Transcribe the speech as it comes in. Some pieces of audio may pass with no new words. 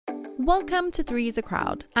Welcome to Three is a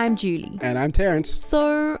Crowd. I'm Julie. And I'm Terrence.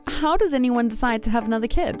 So, how does anyone decide to have another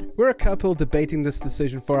kid? We're a couple debating this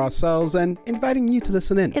decision for ourselves and inviting you to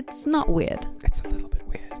listen in. It's not weird. It's a little bit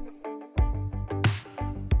weird.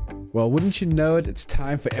 Well, wouldn't you know it, it's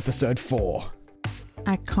time for episode 4.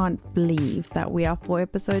 I can't believe that we are 4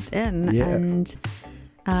 episodes in and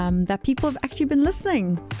that people have actually been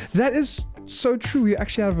listening. That is so true. We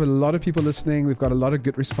actually have a lot of people listening. We've got a lot of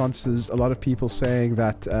good responses. A lot of people saying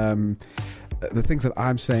that the things that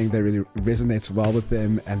I'm saying, that really resonates well with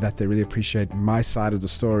them, and that they really appreciate my side of the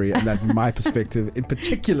story, and that my perspective in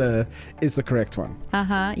particular is the correct one.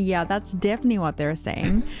 Yeah, that's definitely what they're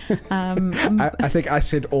saying. I think I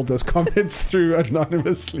sent all those comments through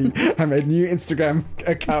anonymously. I made new Instagram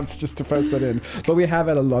accounts just to post that in. But we have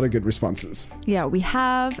had a lot of good responses. Yeah, we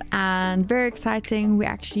have, and very exciting. We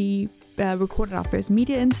actually recorded our first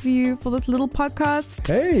media interview for this little podcast.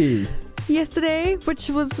 Hey! Yesterday,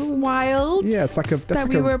 which was wild. Yeah, it's like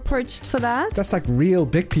we were approached for that. That's like real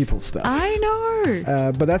big people stuff. I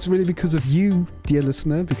know. But that's really because of you, dear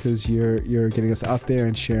listener, because you're getting us out there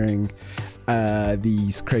and sharing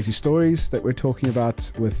these crazy stories that we're talking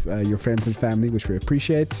about with your friends and family, which we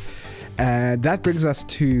appreciate. And that brings us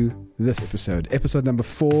to this episode number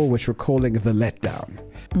 4, which we're calling The Letdown.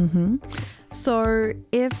 Mm-hmm. So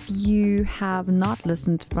if you have not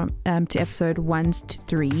listened to episode 1 to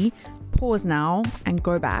 3, pause now and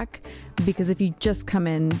go back, because if you just come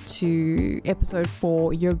in to episode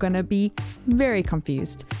 4, you're going to be very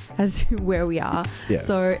confused as to where we are. Yeah.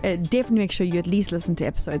 So definitely make sure you at least listen to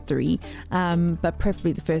episode 3, but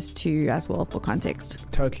preferably the first 2 as well for context.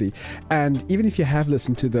 Totally. And even if you have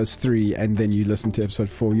listened to those 3 and then you listen to episode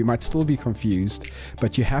 4, you might still be confused,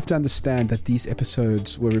 but you have to understand that these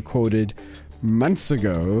episodes were recorded months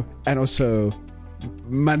ago and also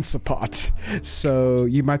months apart. So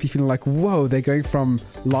you might be feeling like, whoa, they're going from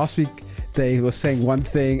last week they were saying one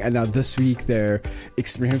thing and now this week they're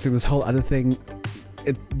experiencing this whole other thing.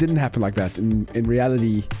 It didn't happen like that. In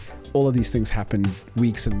reality, all of these things happened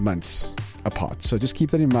weeks and months apart. So just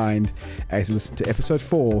keep that in mind as you listen to episode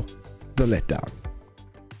 4, The Letdown.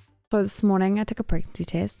 So this morning I took a pregnancy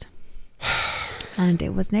test and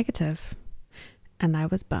it was negative and I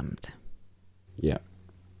was bummed. Yeah.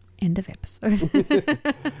 End of episode.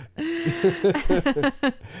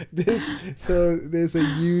 There's a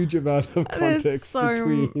huge amount of context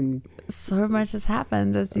between. So much has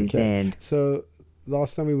happened, as you said. So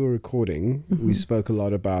last time we were recording, we spoke a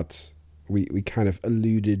lot about, we kind of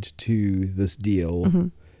alluded to this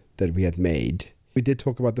deal that we had made. We did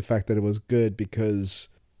talk about the fact that it was good because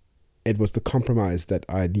it was the compromise that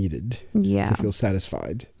I needed to feel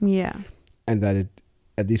satisfied. Yeah. And that it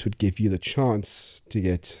at least would give you the chance to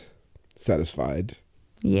get satisfied.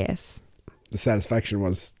 Yes. The satisfaction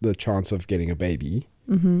was the chance of getting a baby.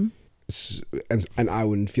 Mm-hmm. And I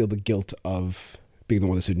wouldn't feel the guilt of being the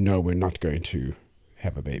one that said, no, we're not going to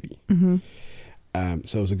have a baby. Mm-hmm.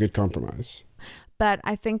 So it was a good compromise. But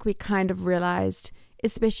I think we kind of realized,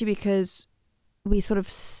 especially because we sort of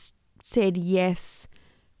said yes,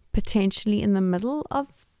 potentially in the middle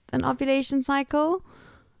of an ovulation cycle,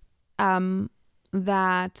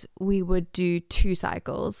 that we would do 2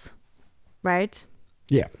 cycles, right?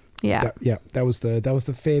 Yeah. Yeah. That was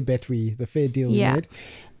the fair bet the fair deal we made.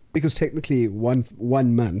 Because technically one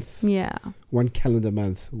month, one calendar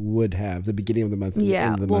month would have the beginning of the month and the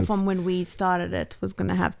end of the month. From when we started it was going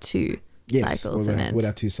to have 2 cycles in it. Would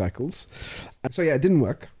have 2 cycles. So it didn't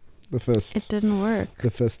work. It didn't work.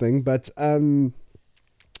 The first thing, but we'll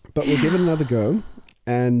give it another go,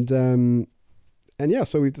 and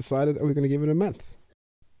so we decided that we're going to give it a month.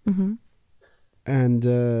 Mm-hmm.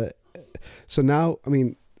 And so now, I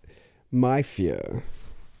mean, my fear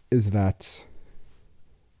is that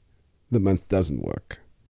the month doesn't work.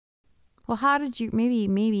 Well, how did you,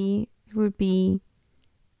 maybe it would be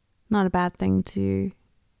not a bad thing to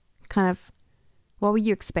kind of, what were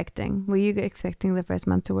you expecting? Were you expecting the first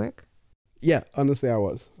month to work? Yeah, honestly I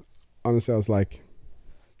was like,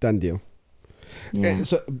 done deal. Yeah.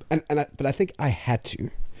 But I think I had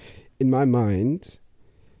to, in my mind,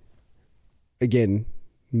 again,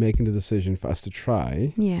 making the decision for us to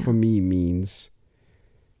try, for me means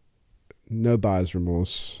no buyer's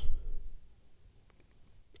remorse.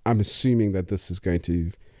 I'm assuming that this is going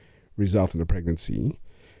to result in a pregnancy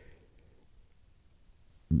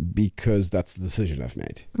because that's the decision I've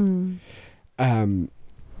made.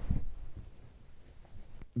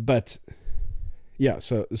 But yeah,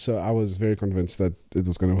 so I was very convinced that it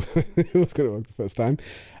was going to work the first time,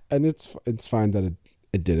 and it's fine that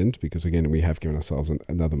it didn't, because again we have given ourselves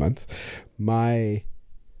another month. My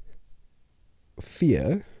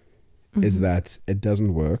fear is that it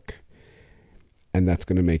doesn't work, and that's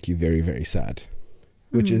going to make you very, very sad,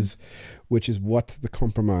 which is what the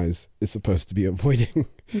compromise is supposed to be avoiding.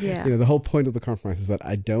 Yeah. The whole point of the compromise is that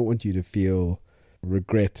I don't want you to feel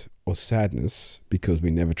regret or sadness because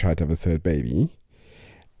we never tried to have a third baby.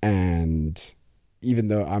 And even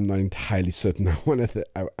though I'm not entirely certain I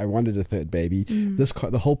wanted a third baby,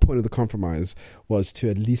 the whole point of the compromise was to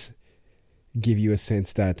at least give you a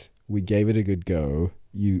sense that we gave it a good go.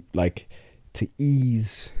 You to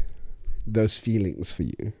ease those feelings for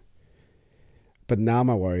you. But now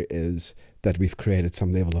my worry is that we've created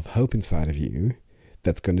some level of hope inside of you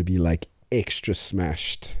that's going to be extra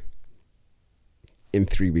smashed in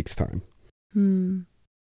 3 weeks' time. And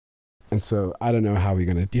so I don't know how we're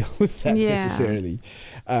going to deal with that necessarily.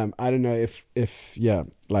 I don't know if is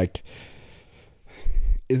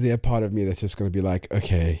there a part of me that's just going to be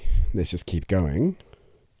okay, let's just keep going,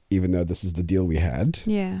 even though this is the deal we had.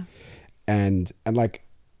 Yeah. And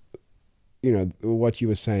what you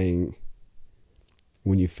were saying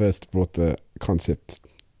when you first brought the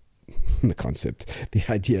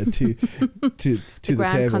idea to the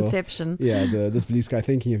grand table. conception. Yeah, this blue sky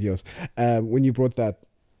thinking of yours. When you brought that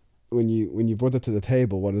to the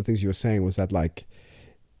table, one of the things you were saying was that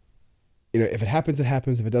if it happens, it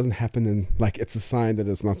happens. If it doesn't happen, then it's a sign that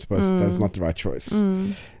it's not supposed. That it's not the right choice.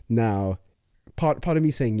 Now, part of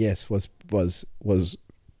me saying yes was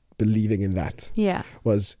believing in that. Yeah.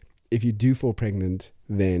 Was if you do fall pregnant,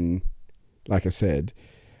 then, like I said,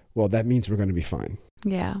 well, that means we're going to be fine.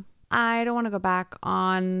 Yeah. I don't want to go back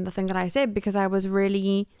on the thing that I said because I was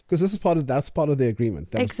really, because that's part of the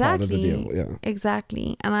agreement. That exactly, was part of the deal. Yeah.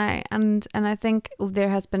 Exactly. And I think there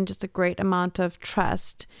has been just a great amount of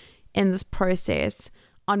trust in this process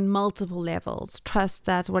on multiple levels. Trust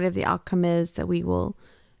that whatever the outcome is, that we will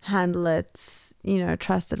handle it.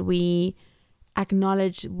 Trust that we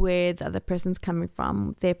acknowledge where the other person's coming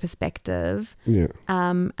from, their perspective. Yeah.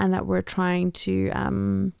 And that we're trying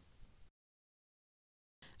to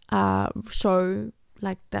show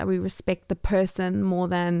that we respect the person more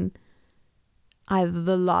than either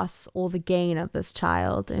the loss or the gain of this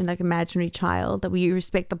child and imaginary child, that we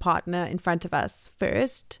respect the partner in front of us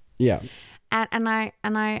first. Yeah. And I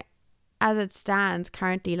as it stands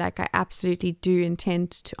currently, I absolutely do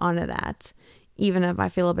intend to honor that, even if I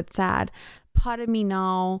feel a bit sad. Part of me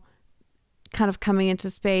now kind of coming into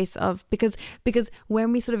space of, because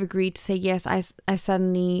when we sort of agreed to say yes, I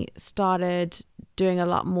suddenly started doing a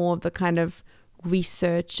lot more of the kind of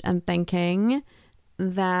research and thinking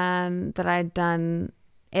than that I'd done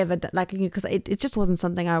ever, because it just wasn't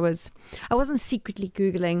something I wasn't secretly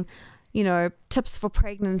Googling tips for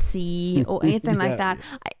pregnancy or anything like that.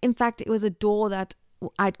 In fact, it was a door that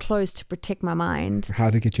I'd closed to protect my mind. How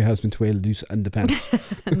to get your husband to wear loose underpants.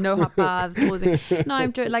 No hot baths. No,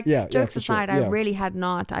 I'm jokes aside, sure. Yeah. I really had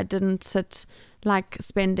not. I didn't sit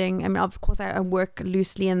spending, of course I work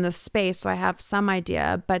loosely in this space, so I have some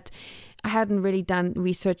idea, but I hadn't really done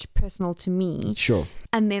research personal to me. Sure.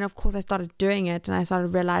 And then of course I started doing it, and I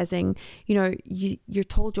started realizing, you're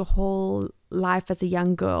told your whole life as a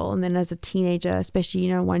young girl, and then as a teenager,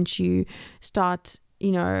 especially, once you start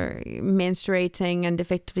menstruating and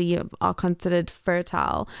effectively are considered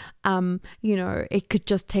fertile, it could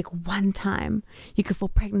just take one time. You could fall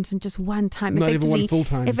pregnant in just one time. Not even one full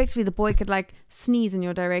time. Effectively, the boy could sneeze in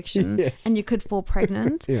your direction, yes, and you could fall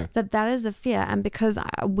pregnant. Yeah. That is a fear. And because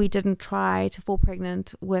we didn't try to fall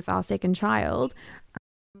pregnant with our second child,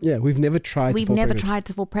 we've never tried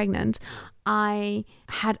to fall pregnant. I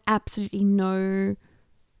had absolutely no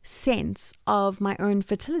sense of my own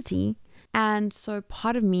fertility. And so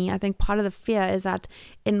part of me, I think part of the fear is that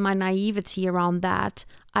in my naivety around that,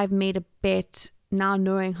 I've made a bet now,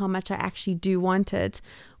 knowing how much I actually do want it,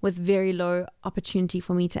 with very low opportunity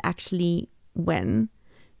for me to actually win.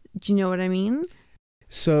 Do you know what I mean?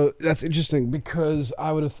 So that's interesting, because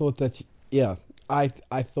I would have thought that, I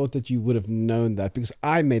thought that you would have known that, because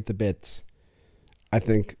I made the bet. I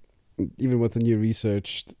think even with the new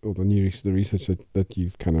research, or the research that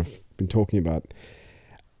you've kind of been talking about,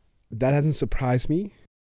 that hasn't surprised me.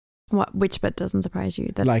 Which bit doesn't surprise you?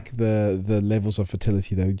 The levels of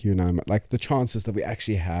fertility that you and I, the chances that we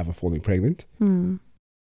actually have of falling pregnant.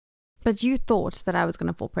 But you thought that I was going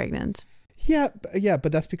to fall pregnant. Yeah,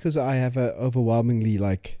 but that's because I have a overwhelmingly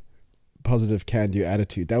positive can-do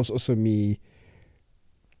attitude. That was also me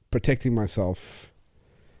protecting myself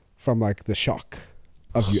from the shock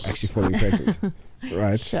of you actually falling pregnant.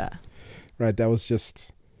 Right? Sure. Right, that was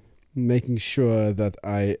just making sure that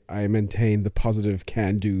I maintain the positive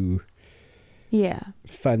can-do,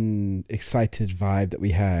 fun, excited vibe that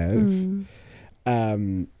we have.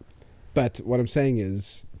 But what I'm saying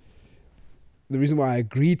is, the reason why I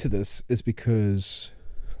agreed to this is because,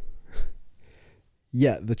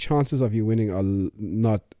 yeah, the chances of you winning are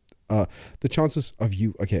not, the chances of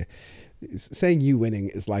you, okay, saying you winning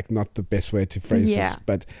is like not the best way to phrase this,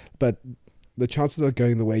 but the chances of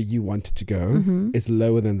going the way you want it to go is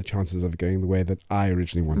lower than the chances of going the way that I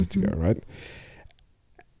originally wanted to go, right?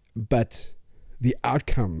 But the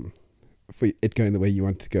outcome for it going the way you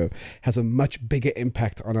want it to go has a much bigger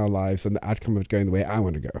impact on our lives than the outcome of it going the way I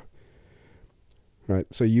want to go. Right?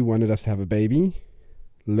 So you wanted us to have a baby,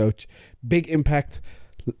 big impact,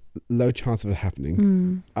 low chance of it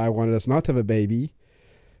happening. I wanted us not to have a baby,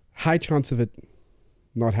 high chance of it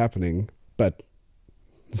not happening, but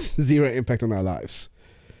zero impact on our lives.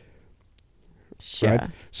 Sure. Right?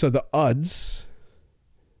 So the odds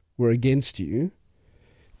were against you.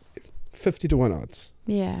 50 to 1 odds.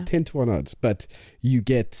 Yeah. 10 to 1 odds. But you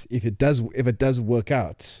get, if it does work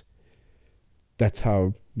out, that's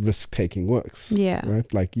how risk taking works. Yeah.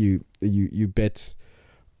 Right? Like you bet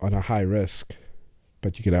on a high risk,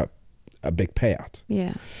 but you get a big payout.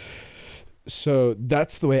 Yeah. So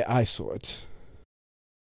that's the way I saw it.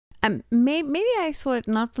 Maybe I saw it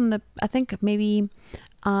not from I think maybe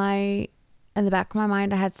in the back of my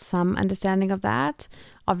mind, I had some understanding of that,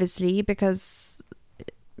 obviously, because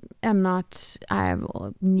I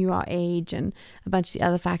knew our age and a bunch of the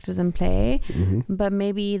other factors in play, but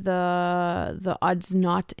maybe the odds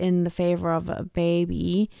not in the favor of a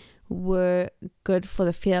baby were good for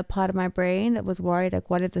the fear part of my brain that was worried,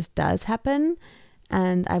 like, what if this does happen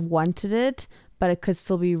and I've wanted it, but it could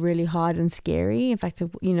still be really hard and scary. In fact,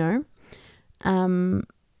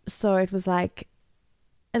 so it was like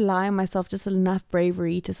allowing myself just enough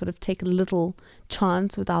bravery to sort of take a little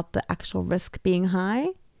chance without the actual risk being high.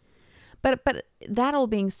 But that all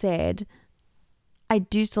being said, I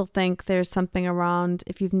do still think there's something around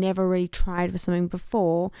if you've never really tried for something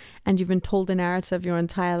before and you've been told a narrative your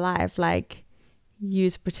entire life, like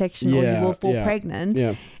use protection or you will fall pregnant.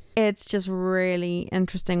 Yeah. It's just really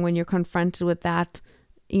interesting when you're confronted with that,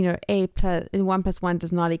 1 + 1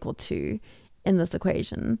 does not equal 2 in this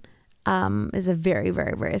equation. There's a very,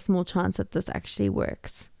 very, very small chance that this actually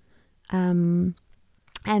works. And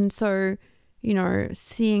so,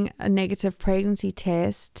 seeing a negative pregnancy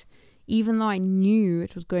test, even though I knew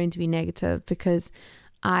it was going to be negative because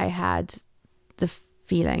I had the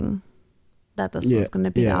feeling that this was going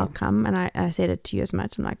to be the outcome. And I said it to you as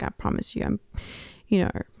much. I'm like, I promise you,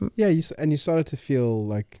 Yeah, you started to feel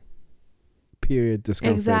like period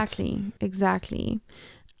discomfort. Exactly.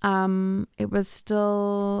 It's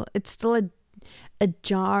still a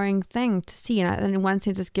jarring thing to see. And in one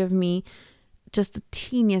sense, it's given me just the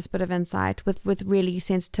teeniest bit of insight with really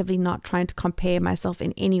sensitively not trying to compare myself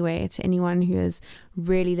in any way to anyone who has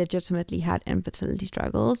really legitimately had infertility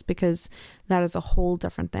struggles, because that is a whole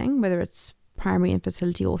different thing, whether it's primary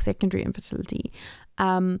infertility or secondary infertility.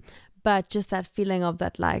 But just that feeling of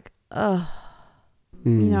that, like, the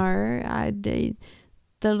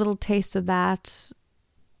little taste of that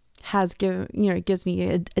gives me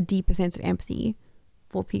a deeper sense of empathy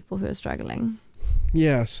for people who are struggling.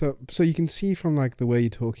 Yeah, so you can see from like the way you're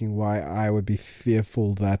talking why I would be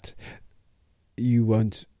fearful that you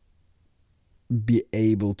won't be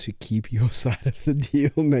able to keep your side of the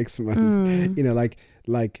deal next month.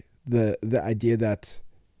 Like the idea that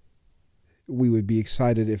we would be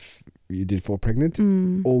excited if you did fall pregnant,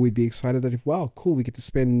 or we'd be excited that if, wow, cool, we get to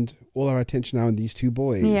spend all our attention now on these 2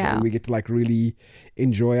 boys, and we get to like really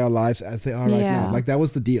enjoy our lives as they are right now. Like that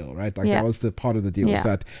was the deal, right? Like that was the part of the deal, is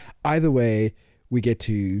that either way we get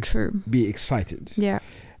to be excited. Yeah.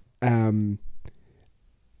 And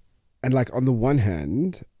like on the one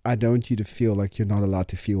hand, I don't want you to feel like you're not allowed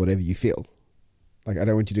to feel whatever you feel. Like I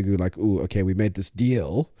don't want you to go like, oh, okay, we made this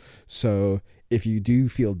deal, so if you do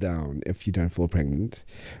feel down, if you don't fall pregnant,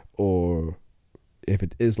 or if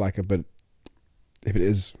it is like if it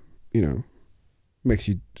is, makes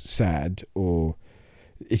you sad, or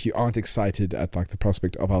if you aren't excited at like the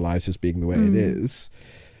prospect of our lives just being the way it is,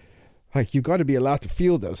 like you've got to be allowed to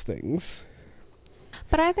feel those things.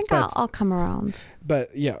 But I think I'll come around.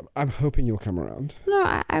 But yeah, I'm hoping you'll come around.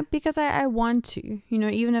 No, because I want to,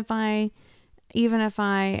 even if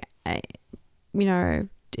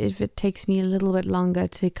if it takes me a little bit longer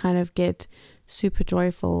to kind of get super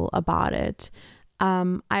joyful about it,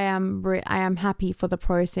 I am happy for the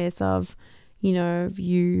process of,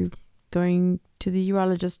 you going to the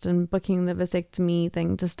urologist and booking the vasectomy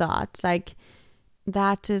thing to start. Like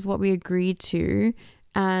that is what we agreed to,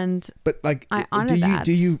 but like I honor that.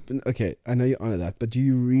 Okay, I know you honor that, but do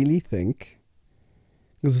you really think?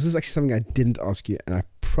 Because this is actually something I didn't ask you, and I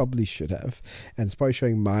probably should have, and it's probably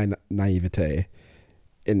showing my naivete.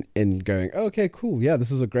 in going, oh, okay, cool, yeah,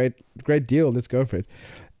 this is a great deal, let's go for it.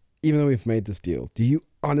 Even though we've made this deal, do you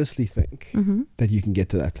honestly think that you can get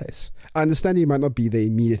to that place? I understand you might not be there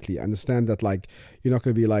immediately. I understand that, like, you're not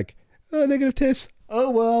going to be like, oh, negative test,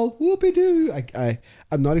 oh well, whoopie-doo.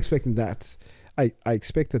 I'm not expecting that. I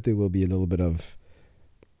expect that there will be a little bit of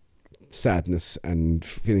sadness and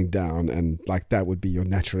feeling down, and like that would be your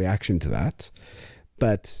natural reaction to that.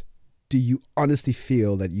 But do you honestly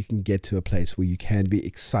feel that you can get to a place where you can be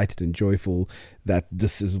excited and joyful that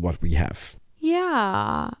this is what we have?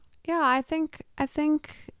 Yeah, I think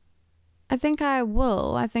I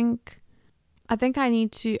will. I think I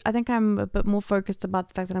need to. I think I'm a bit more focused about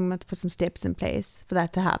the fact that I'm going to put some steps in place for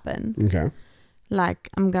that to happen. Okay. Like,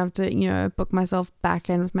 I'm going to, book myself back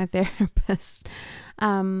in with my therapist.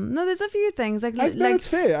 No, there's a few things like it's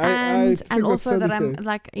fair. And also that I'm fair.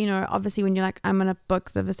 Like, obviously when you're like, I'm going to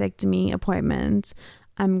book the vasectomy appointment,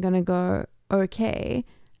 I'm going to go, okay.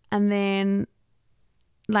 And then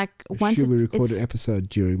like once should we record an episode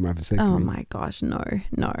during my vasectomy? Oh my gosh, no.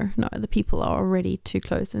 The people are already too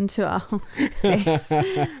close into our space.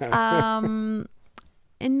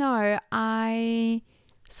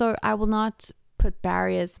 So I will not put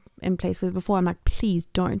barriers in place with before. I'm like, please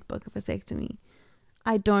don't book a vasectomy.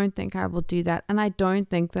 I don't think I will do that. And I don't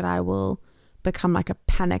think that I will become like a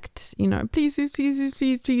panicked, please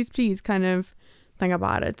kind of thing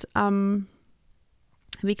about it.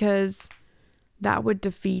 Because that would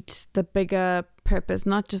defeat the bigger purpose,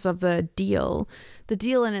 not just of the deal. The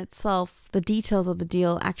deal in itself, the details of the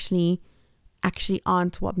deal actually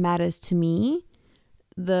aren't what matters to me.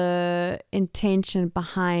 The intention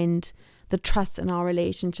behind the trust in our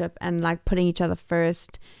relationship and like putting each other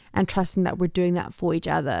first and trusting that we're doing that for each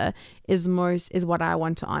other is what I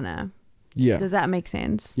want to honor. Yeah. Does that make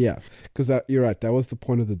sense? Yeah. Because you're right. That was the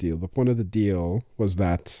point of the deal. The point of the deal was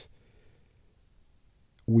that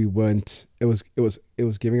we weren't, it was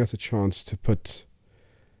giving us a chance to put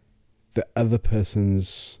the other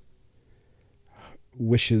person's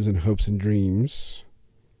wishes and hopes and dreams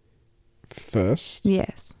first.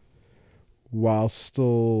 Yes. While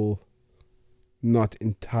still not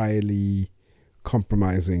entirely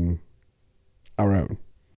compromising our own.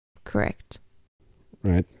 Correct.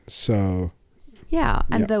 Right. So. Yeah.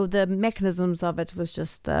 And the mechanisms of it was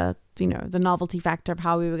just the novelty factor of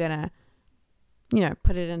how we were going to,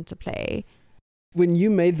 put it into play. When you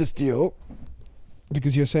made this deal,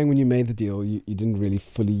 because you're saying when you made the deal, you didn't really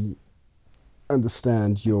fully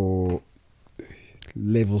understand your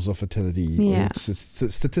levels of fertility, or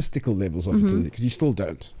statistical levels of fertility, because you still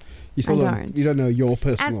don't. You don't know your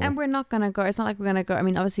personal. And we're not going to go. It's not like we're going to go. I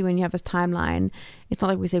mean, obviously, when you have this timeline, it's not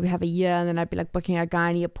like we said we have a year, and then I'd be like booking a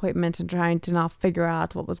gynae appointment and trying to now figure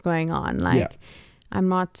out what was going on. Like, I'm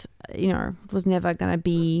not. It was never going to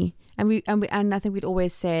be. And I think we'd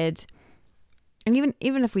always said, and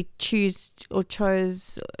even if we chose,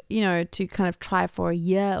 to kind of try for a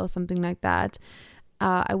year or something like that,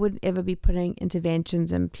 I wouldn't ever be putting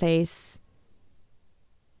interventions in place.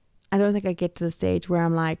 I don't think I get to the stage where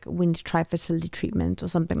I'm like, we need to try fertility treatment or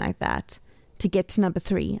something like that to get to number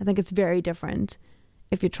 3. I think it's very different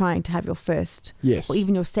if you're trying to have your first or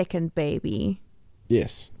even your second baby.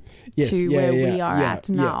 Yes. To where we are at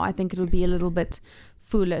now. I think it would be a little bit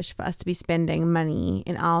foolish for us to be spending money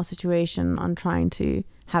in our situation on trying to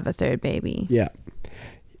have a third baby. Yeah.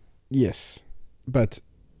 Yes. But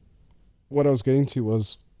what I was getting to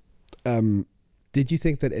was, did you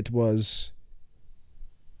think that it was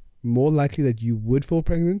more likely that you would fall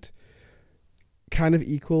pregnant, kind of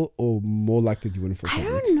equal, or more likely that you wouldn't fall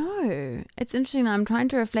pregnant? I don't know. It's interesting. I'm trying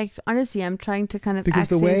to reflect. Honestly, I'm trying to kind of because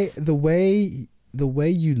the way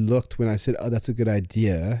you looked when I said, "Oh, that's a good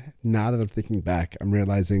idea." Now that I'm thinking back, I'm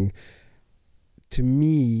realizing, to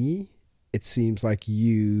me, it seems like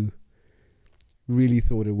you really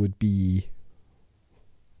thought it would be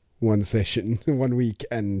one session, 1 week,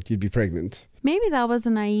 and you'd be pregnant. Maybe that was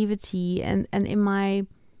a naivety and in my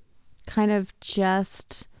kind of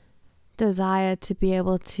just desire to be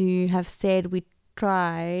able to have said we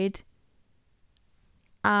tried.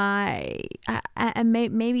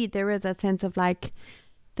 Maybe there is a sense of like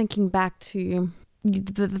thinking back to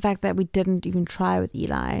the fact that we didn't even try with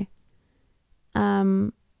Eli.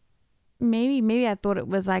 Maybe I thought it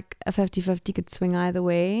was like a 50-50 could swing either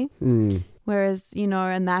way. Whereas,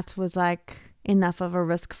 and that was like enough of a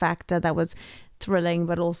risk factor that was thrilling,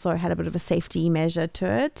 but also had a bit of a safety measure to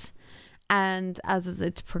it. And as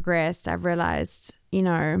it's progressed, I've realized,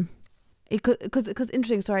 because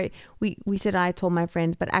interesting, sorry, we said I told my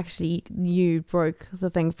friends, but actually you broke the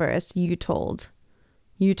thing first. You told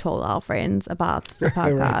you told our friends about the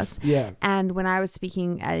podcast. Right. Yeah. And when I was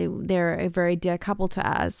speaking, they're a very dear couple to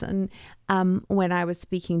us. And when I was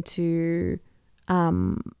speaking to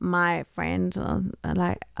my friend,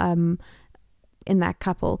 in that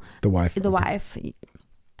couple, The wife.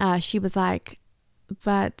 she was like,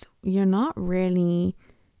 but you're not really,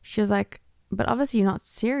 she was like, but obviously you're not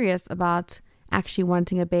serious about actually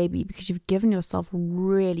wanting a baby because you've given yourself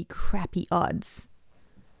really crappy odds.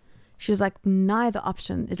 She was like, neither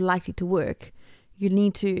option is likely to work. You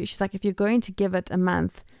need to, she's like, if you're going to give it a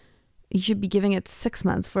month, you should be giving it 6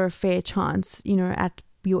 months for a fair chance, you know, at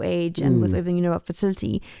your age and with everything you know about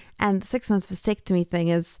fertility. And the 6 months vasectomy thing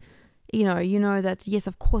is, you know that, yes,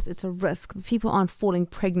 of course it's a risk, but people aren't falling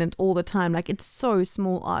pregnant all the time. Like, it's so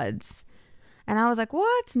small odds. And I was like,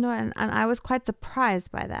 what? No. And I was quite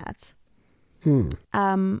surprised by that.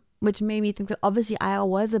 Which made me think that obviously I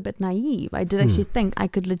was a bit naive. I did actually think I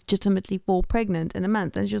could legitimately fall pregnant in a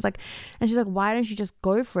month. And she's like, why don't you just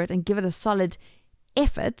go for it and give it a solid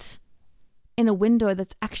effort in a window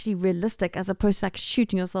that's actually realistic, as opposed to like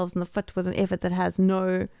shooting yourselves in the foot with an effort that has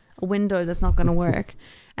a window that's not going to work.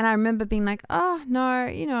 And I remember being like, oh no,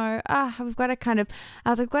 we've got to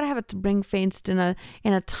we've got to have it ring fenced in a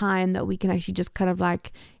time that we can actually just kind of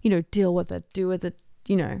like, deal with it, do with it,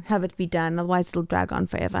 have it be done, otherwise it'll drag on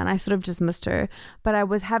forever. And I sort of just missed her. But I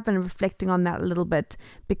have been reflecting on that a little bit,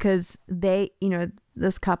 because they,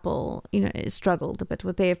 this couple, struggled a bit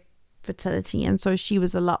with their fertility, and so she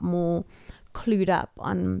was a lot more clued up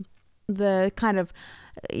on the kind of,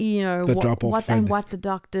 what the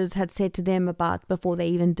doctors had said to them about before they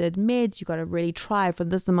even did meds. You got to really try for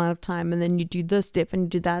this amount of time, and then you do this step and you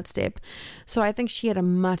do that step. So I think she had a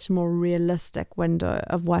much more realistic window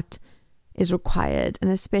of what is required,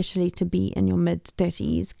 and especially to be in your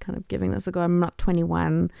mid-30s, kind of giving this a go. I'm not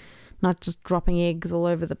 21, not just dropping eggs all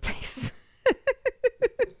over the place.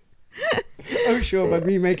 Oh sure, but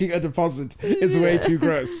me making a deposit is way too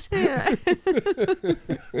gross. Yeah.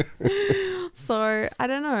 So I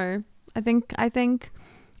don't know. I think I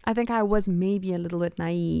was maybe a little bit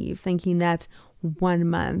naive, thinking that 1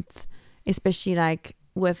 month, especially like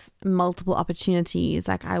with multiple opportunities,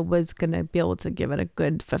 like I was gonna be able to give it a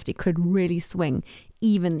good 50, could really swing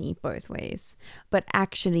evenly both ways. But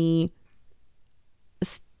actually,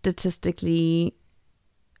 statistically,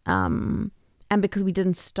 and because we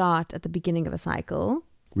didn't start at the beginning of a cycle,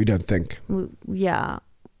 we don't think. We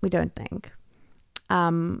don't think.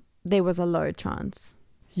 There was a low chance.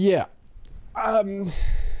 Yeah. And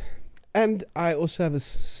I also have a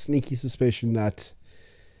sneaky suspicion that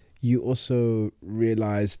you also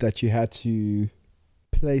realized that you had to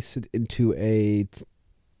place it into a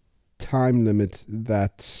time limit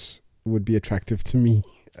that would be attractive to me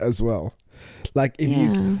as well. Like if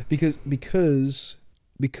you, because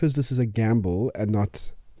this is a gamble, and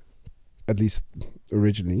not, at least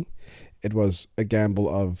originally, it was a gamble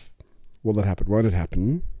of, will it happen? Won't it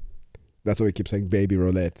happen? That's why we keep saying baby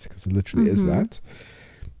roulette, because it literally is that.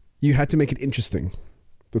 You had to make it interesting.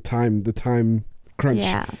 The time crunch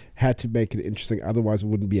had to make it interesting. Otherwise, it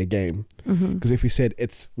wouldn't be a game. Because if we said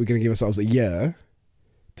we're going to give ourselves a year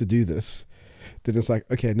to do this, then it's like,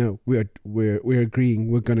 okay, no, we're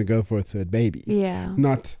agreeing we're going to go for a third baby. Yeah.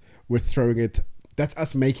 Not we're throwing it. That's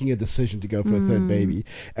us making a decision to go for a third baby.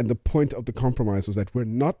 And the point of the compromise was that we're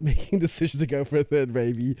not making a decision to go for a third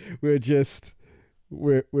baby. We're just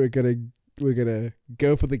we're gonna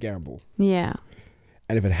go for the gamble. Yeah.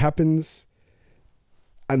 And if it happens,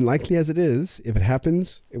 unlikely as it is, if it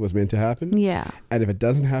happens, it was meant to happen. Yeah. And if it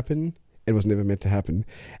doesn't happen, it was never meant to happen.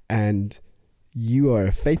 And you are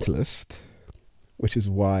a fatalist, which is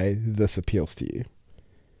why this appeals to you.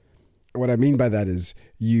 What I mean by that is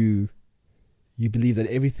you believe that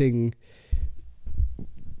everything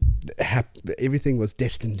was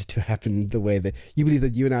destined to happen the way that you believe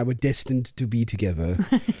that you and I were destined to be together,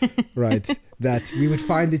 right? That we would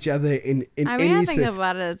find each other in I mean, I think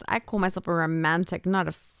about it as I call myself a romantic, not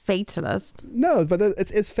a fatalist. No, but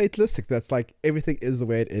it's fatalistic. That's like everything is the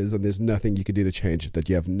way it is, and there's nothing you can do to change it. That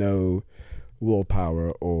you have no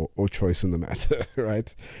willpower or choice in the matter,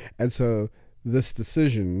 right? And so this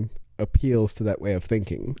decision appeals to that way of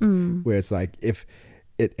thinking, where it's like, if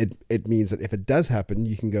it means that if it does happen,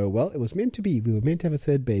 you can go, well, it was meant to be. We were meant to have a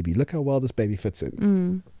third baby. Look how well this baby fits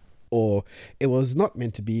in. Or it was not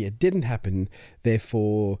meant to be. It didn't happen.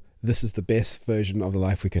 Therefore, this is the best version of the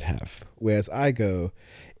life we could have. Whereas I go,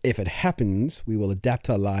 if it happens, we will adapt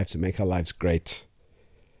our lives and make our lives great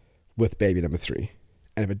with baby number 3.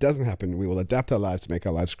 And if it doesn't happen, we will adapt our lives to make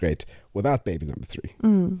our lives great without baby number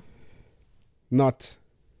 3. Not,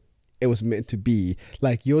 it was meant to be.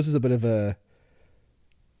 Like yours is a bit of a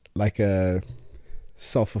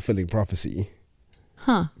self-fulfilling prophecy.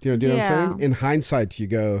 Huh. Do you know what I'm saying? In hindsight, you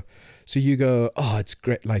go, oh, it's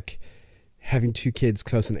great. Like having 2 kids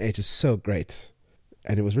close in age is so great.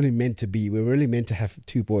 And it was really meant to be. We were really meant to have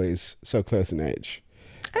 2 boys so close in age.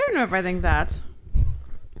 I don't know if I think that.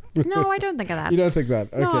 No, I don't think of that. You don't think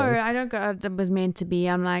that? Okay. No, I don't go, it was meant to be.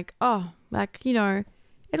 I'm like, oh, like, you know,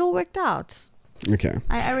 it all worked out. Okay.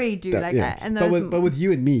 I really do. But with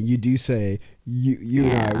you and me, you do say you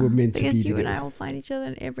and I were meant to be you together. and I will find each other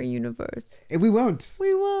in every universe. And we won't.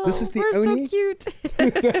 We will. This is the We're only... so cute.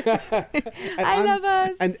 I love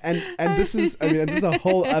us. And this is, I mean, this is a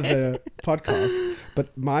whole other podcast.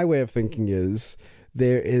 But my way of thinking is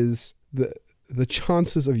there is the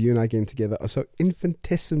chances of you and I getting together are so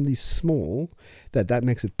infinitesimally small that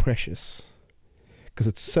makes it precious, because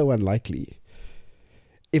it's so unlikely.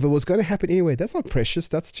 If it was going to happen anyway, that's not precious.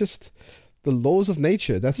 That's just the laws of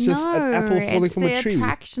nature. That's just an apple falling from a tree. The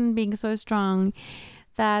attraction being so strong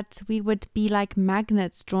that we would be like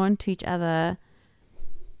magnets drawn to each other.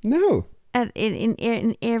 No. In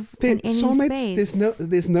any soulmates, space.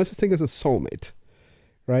 There's no such thing as a soulmate,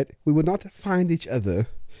 right? We would not find each other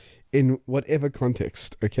in whatever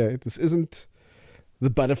context. Okay, this isn't the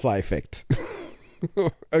butterfly effect.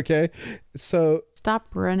 Okay, so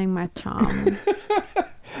stop ruining my charm.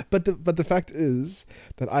 But the fact is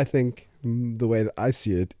that I think the way that I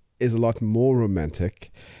see it is a lot more romantic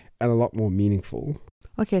and a lot more meaningful.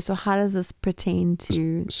 Okay, so how does this pertain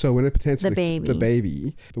to So when it pertains to the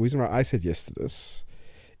baby? The reason why I said yes to this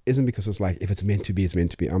isn't because it's like, if it's meant to be, it's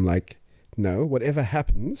meant to be. I'm like, no, whatever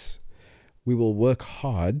happens, we will work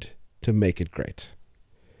hard to make it great.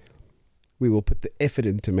 We will put the effort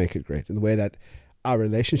in to make it great, in the way that our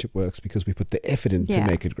relationship works, because we put the effort in to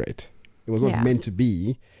make it great. It was not meant to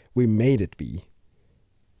be. We made it be.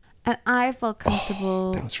 And I felt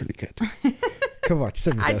comfortable. Oh, that was really good. Come on,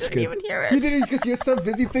 say I didn't even hear it. You didn't, because you're so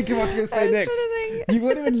busy thinking what you're going to say next. You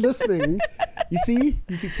weren't even listening. You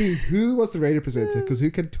can see who was the radio presenter, because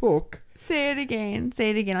who can talk. Say it again.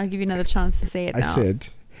 Say it again. I'll give you another chance to say it now. I said,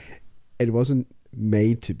 it wasn't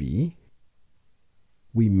made to be.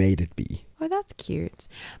 We made it be. Oh, that's cute.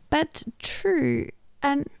 But true.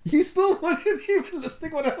 And you still weren't even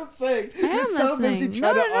listening what I was saying. I am You're so listening. busy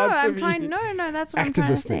trying to answer me. That's what I'm trying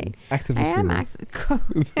to say. Active listening. I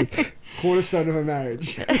am cornerstone of a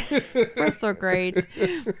marriage. We're so great.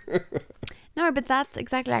 No, but that's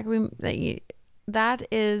exactly like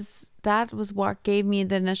that was what gave me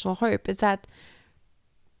the initial hope, is that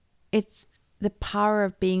it's the power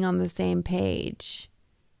of being on the same page.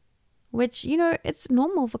 Which, you know, it's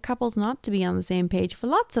normal for couples not to be on the same page for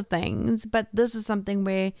lots of things. But this is something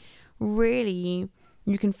where really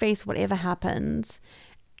you can face whatever happens,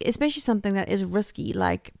 especially something that is risky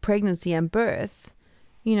like pregnancy and birth,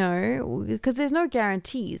 you know, because there's no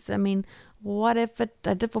guarantees. I mean, what if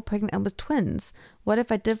I did fall pregnant and was twins? What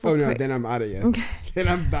if I did fall pregnant? Oh, no, then I'm out of here. Then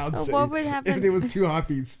I'm bouncing. What would happen? If there was 2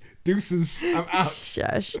 heartbeats, deuces, I'm out.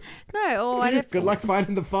 Shush. No, or what if... Good luck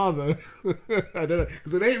finding the father. I don't know,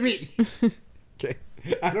 because it ain't me. Okay.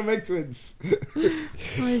 I don't make twins.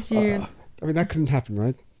 You? I mean, that couldn't happen,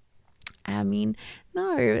 right? I mean,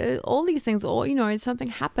 no, all these things, or, you know, something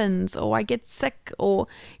happens, or I get sick, or,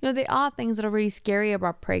 you know, there are things that are really scary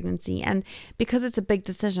about pregnancy. And because it's a big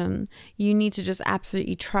decision, you need to just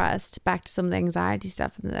absolutely trust, back to some of the anxiety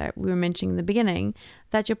stuff that we were mentioning in the beginning,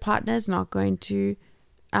 that your partner is not going to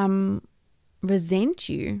resent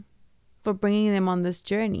you for bringing them on this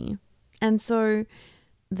journey. And so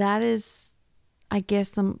that is, I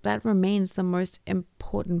guess, that remains the most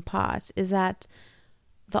important part, is that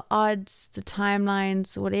the odds, the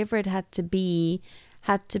timelines, whatever it had to be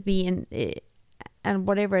and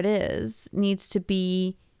whatever it is, needs to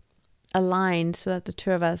be aligned so that the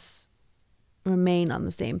two of us remain on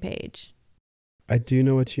the same page. I do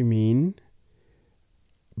know what you mean,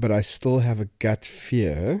 but I still have a gut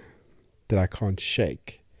fear that I can't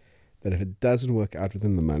shake, that if it doesn't work out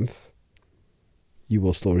within the month, you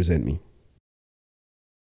will still resent me.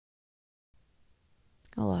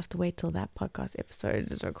 I'll have to wait till that podcast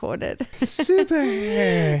episode is recorded. Super.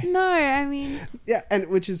 No, I mean, yeah, and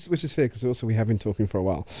which is fair, because also we have been talking for a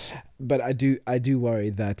while. But I do worry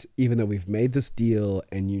that even though we've made this deal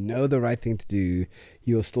and you know the right thing to do,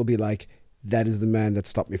 you'll still be like, that is the man that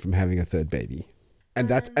stopped me from having a third baby. And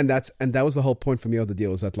that was the whole point for me of the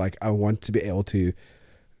deal, was that, like, I want to be able to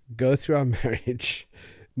go through our marriage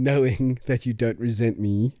knowing that you don't resent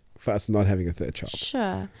me for us not having a third child.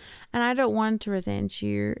 Sure. And I don't want to resent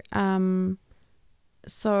you.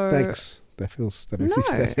 So thanks. That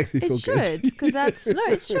makes me feel good. It should, because that's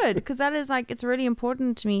it should, because that is, like, it's really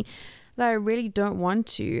important to me. that I really don't want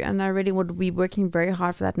to, and I really would be working very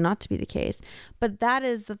hard for that not to be the case. But that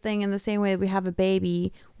is the thing. In the same way we have a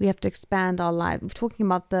baby, we have to expand our life. We're talking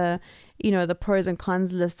about the pros and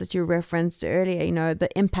cons list that you referenced earlier, the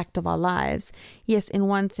impact of our lives. Yes, in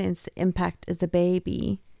one sense, the impact is the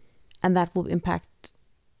baby, and that will impact,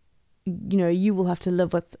 you will have to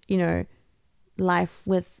live with, life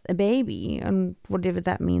with a baby, and whatever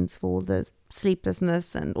that means for the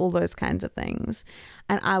sleeplessness and all those kinds of things.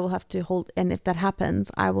 And I will have to and if that happens,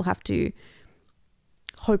 I will have to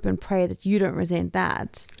hope and pray that you don't resent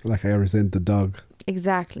that. Like I resent the dog.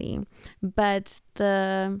 Exactly. But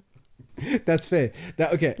that's fair.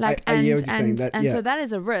 Okay, I hear what you're saying. So that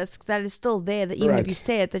is a risk that is still there, that even if you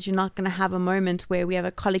say it, that you're not going to have a moment where we have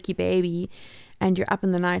a colicky baby and you're up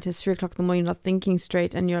in the night, it's 3 o'clock in the morning, you're not thinking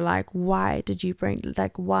straight, and you're like, why did you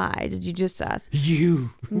just ask?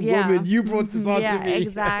 Woman, you brought this on to me. Yeah,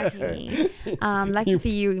 exactly. Lucky for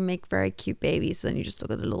you, we make very cute babies, and you just look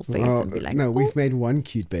at the little face and be like, no, we've made one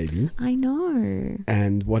cute baby. I know.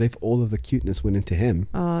 And what if all of the cuteness went into him?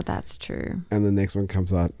 Oh, that's true. And the next one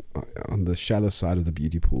comes out on the shallow side of the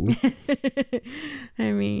beauty pool.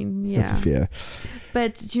 I mean, yeah. That's a fear.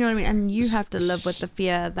 But do you know what I mean? And you have to live with the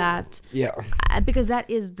fear that... Yeah. Because that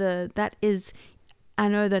is I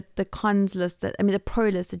know that the cons list, the pro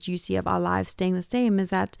list that you see of our lives staying the same is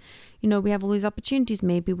that, we have all these opportunities.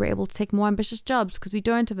 Maybe we're able to take more ambitious jobs because we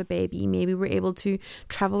don't have a baby. Maybe we're able to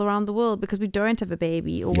travel around the world because we don't have a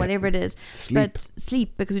baby, or whatever it is. Sleep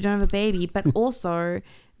because we don't have a baby. But also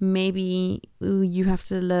maybe you have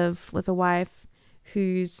to live with a wife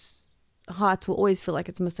whose heart will always feel like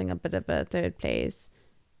it's missing a bit of a third place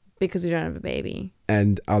because we don't have a baby.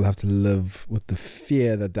 And I'll have to live with the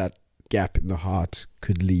fear that gap in the heart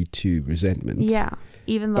could lead to resentment. Yeah.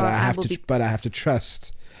 Even though but I have to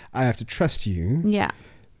trust you. Yeah.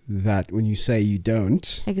 That when you say you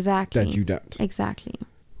don't. Exactly. That you don't. Exactly.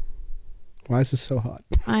 Why is this so hard?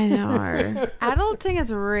 I know. Adulting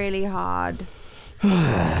is really hard.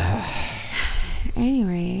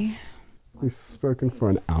 Anyway. We've spoken for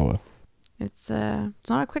an hour. It's not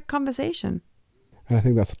a quick conversation. And I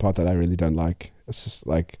think that's the part that I really don't like. It's just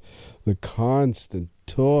like the constant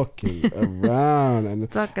talking around and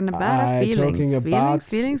talking about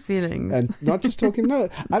feelings. And not just talking. No,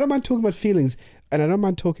 I don't mind talking about feelings, and I don't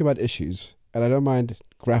mind talking about issues, and I don't mind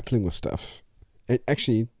grappling with stuff.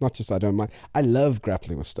 Actually, not just I don't mind. I love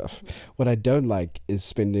grappling with stuff. What I don't like is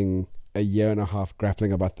spending a year and a half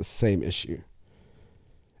grappling about the same issue.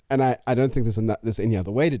 And I don't think there's any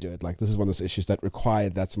other way to do it. Like, this is one of those issues that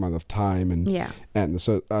required that amount of time, and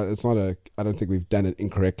so it's not I don't think we've done it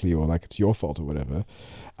incorrectly or like it's your fault or whatever.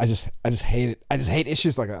 I just hate it. I just hate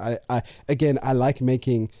issues like that. I like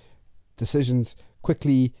making decisions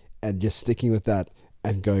quickly and just sticking with that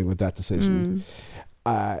and going with that decision.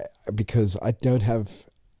 Because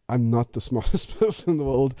I'm not the smartest person in the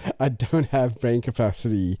world. I don't have brain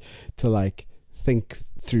capacity to like think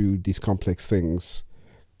through these complex things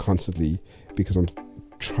constantly, because I'm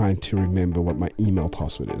trying to remember what my email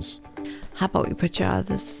password is. How about we put you out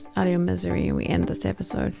of your misery and we end this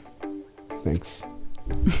episode? Thanks.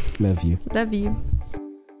 Love you. Love you.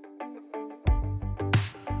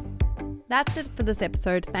 That's it for this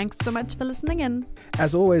episode. Thanks so much for listening in.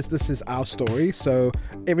 As always, this is our story, so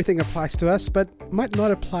everything applies to us, but might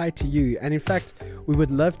not apply to you. And in fact, we would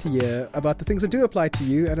love to hear about the things that do apply to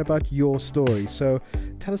you and about your story. So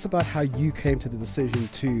tell us about how you came to the decision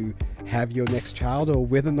to have your next child, or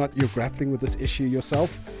whether or not you're grappling with this issue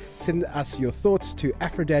yourself. Send us your thoughts to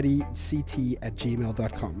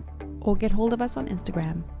aphrodaddyct@gmail.com. Or get hold of us on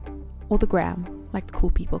Instagram, or the gram, like the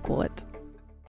cool people call it.